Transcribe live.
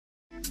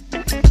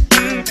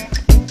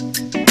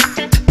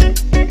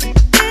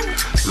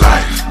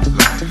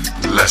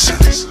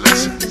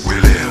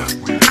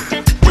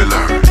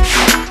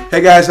Hey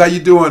guys, how you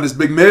doing? It's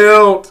Big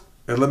Milt.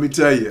 And let me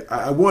tell you,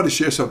 I wanted to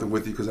share something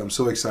with you because I'm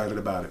so excited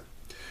about it.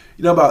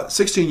 You know, about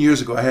 16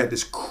 years ago, I had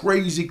this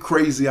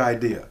crazy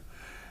idea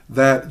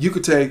that you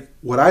could take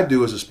what I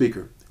do as a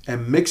speaker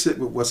and mix it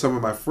with what some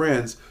of my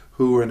friends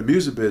who are in the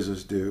music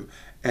business do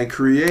and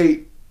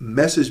create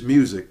message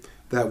music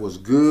that was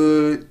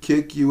good,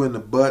 kick you in the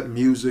butt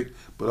music,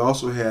 but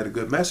also had a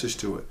good message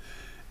to it.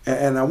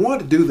 And I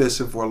wanted to do this,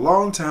 and for a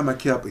long time I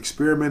kept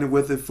experimenting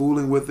with it,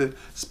 fooling with it,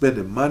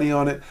 spending money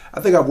on it. I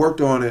think I worked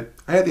on it.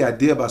 I had the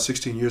idea about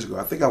 16 years ago.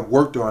 I think I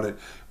worked on it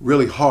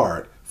really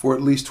hard for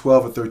at least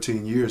 12 or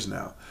 13 years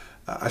now.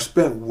 I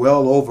spent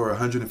well over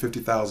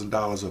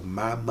 $150,000 of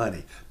my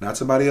money, not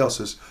somebody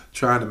else's,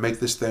 trying to make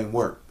this thing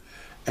work.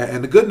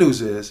 And the good news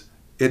is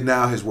it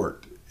now has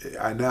worked.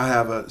 I now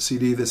have a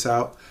CD that's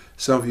out.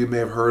 Some of you may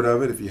have heard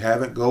of it. If you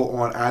haven't, go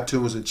on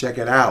iTunes and check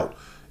it out.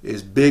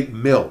 It's Big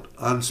Milt,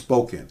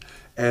 Unspoken,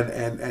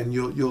 and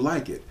you'll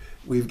like it.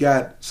 We've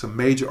got some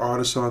major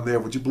artists on there.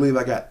 Would you believe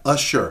I got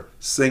Usher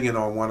singing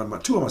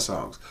on two of my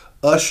songs?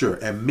 Usher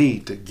and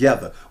me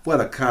together. What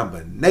a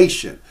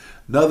combination.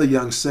 Another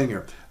young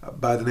singer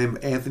by the name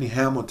of Anthony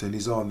Hamilton,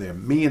 he's on there.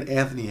 Me and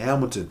Anthony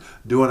Hamilton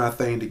doing our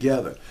thing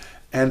together.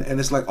 And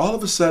it's like all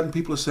of a sudden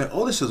people are saying,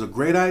 oh, this is a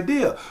great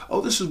idea. Oh,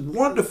 this is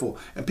wonderful.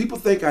 And people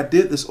think I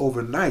did this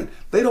overnight.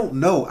 They don't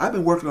know. I've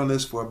been working on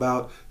this for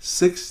about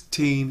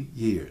 16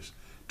 years.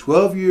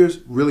 12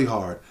 years really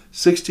hard,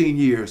 16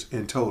 years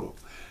in total.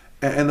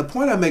 And the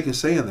point I'm making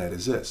saying that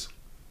is this.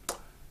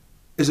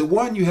 Is that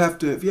one, you have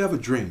to, if you have a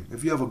dream,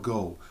 if you have a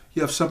goal,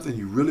 you have something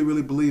you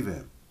really believe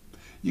in,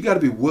 you got to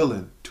be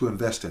willing to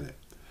invest in it.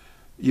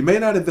 You may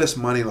not invest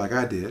money like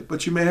I did,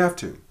 but you may have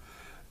to.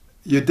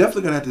 You're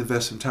definitely going to have to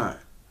invest some time.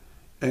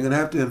 And you're going to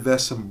have to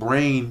invest some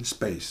brain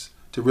space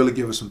to really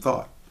give it some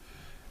thought.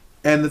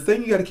 And the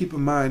thing you got to keep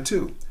in mind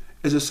too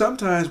is that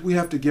sometimes we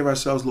have to give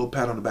ourselves a little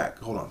pat on the back.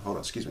 Hold on,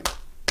 excuse me.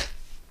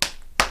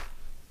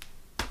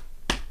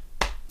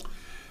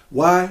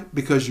 Why?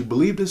 Because you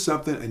believed in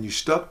something and you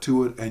stuck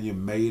to it and you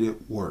made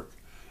it work.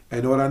 And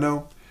you know what I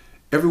know?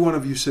 Every one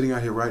of you sitting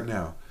out here right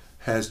now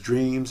has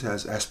dreams,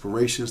 has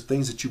aspirations,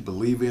 things that you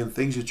believe in,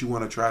 things that you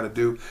want to try to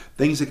do,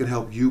 things that can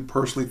help you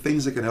personally,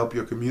 things that can help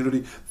your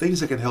community,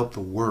 things that can help the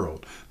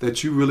world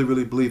that you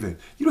really believe in.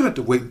 You don't have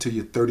to wait until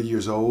you're 30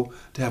 years old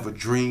to have a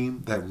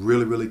dream that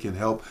really can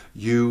help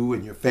you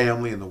and your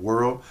family and the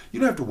world. You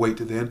don't have to wait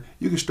till then.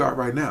 You can start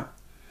right now.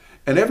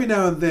 And every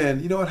now and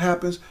then, you know what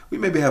happens? We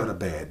may be having a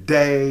bad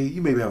day.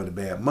 You may be having a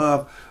bad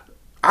month.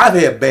 I've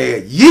had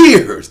bad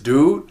years,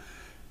 dude.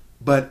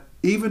 But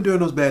even during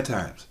those bad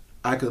times,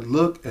 I could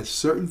look at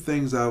certain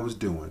things I was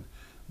doing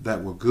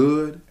that were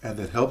good and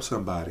that helped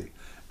somebody,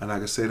 and I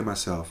could say to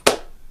myself,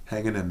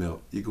 hang in there,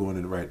 Milt, you're going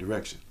in the right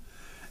direction.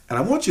 And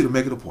I want you to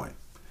make it a point,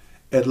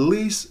 at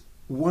least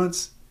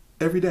once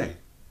every day,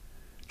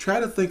 try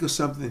to think of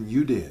something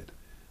you did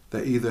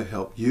that either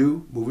helped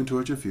you moving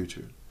towards your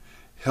future,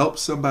 help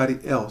somebody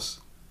else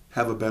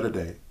have a better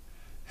day,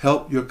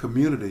 help your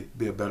community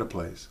be a better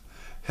place,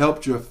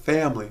 helped your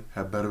family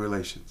have better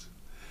relations.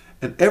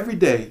 And every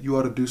day you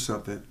ought to do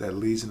something that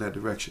leads in that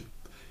direction.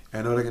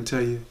 And I know what I can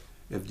tell you?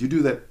 If you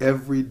do that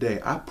every day,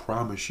 I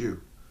promise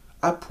you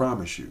that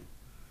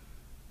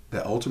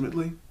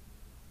ultimately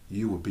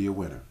you will be a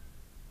winner.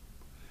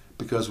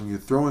 Because when you're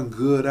throwing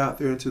good out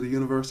there into the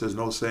universe, there's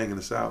no saying in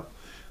the South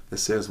that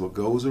says what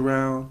goes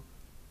around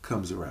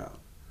comes around.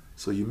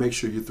 So you make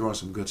sure you're throwing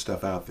some good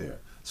stuff out there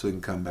so it can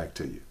come back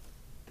to you.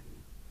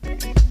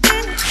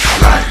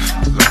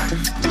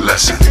 Life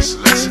lessons.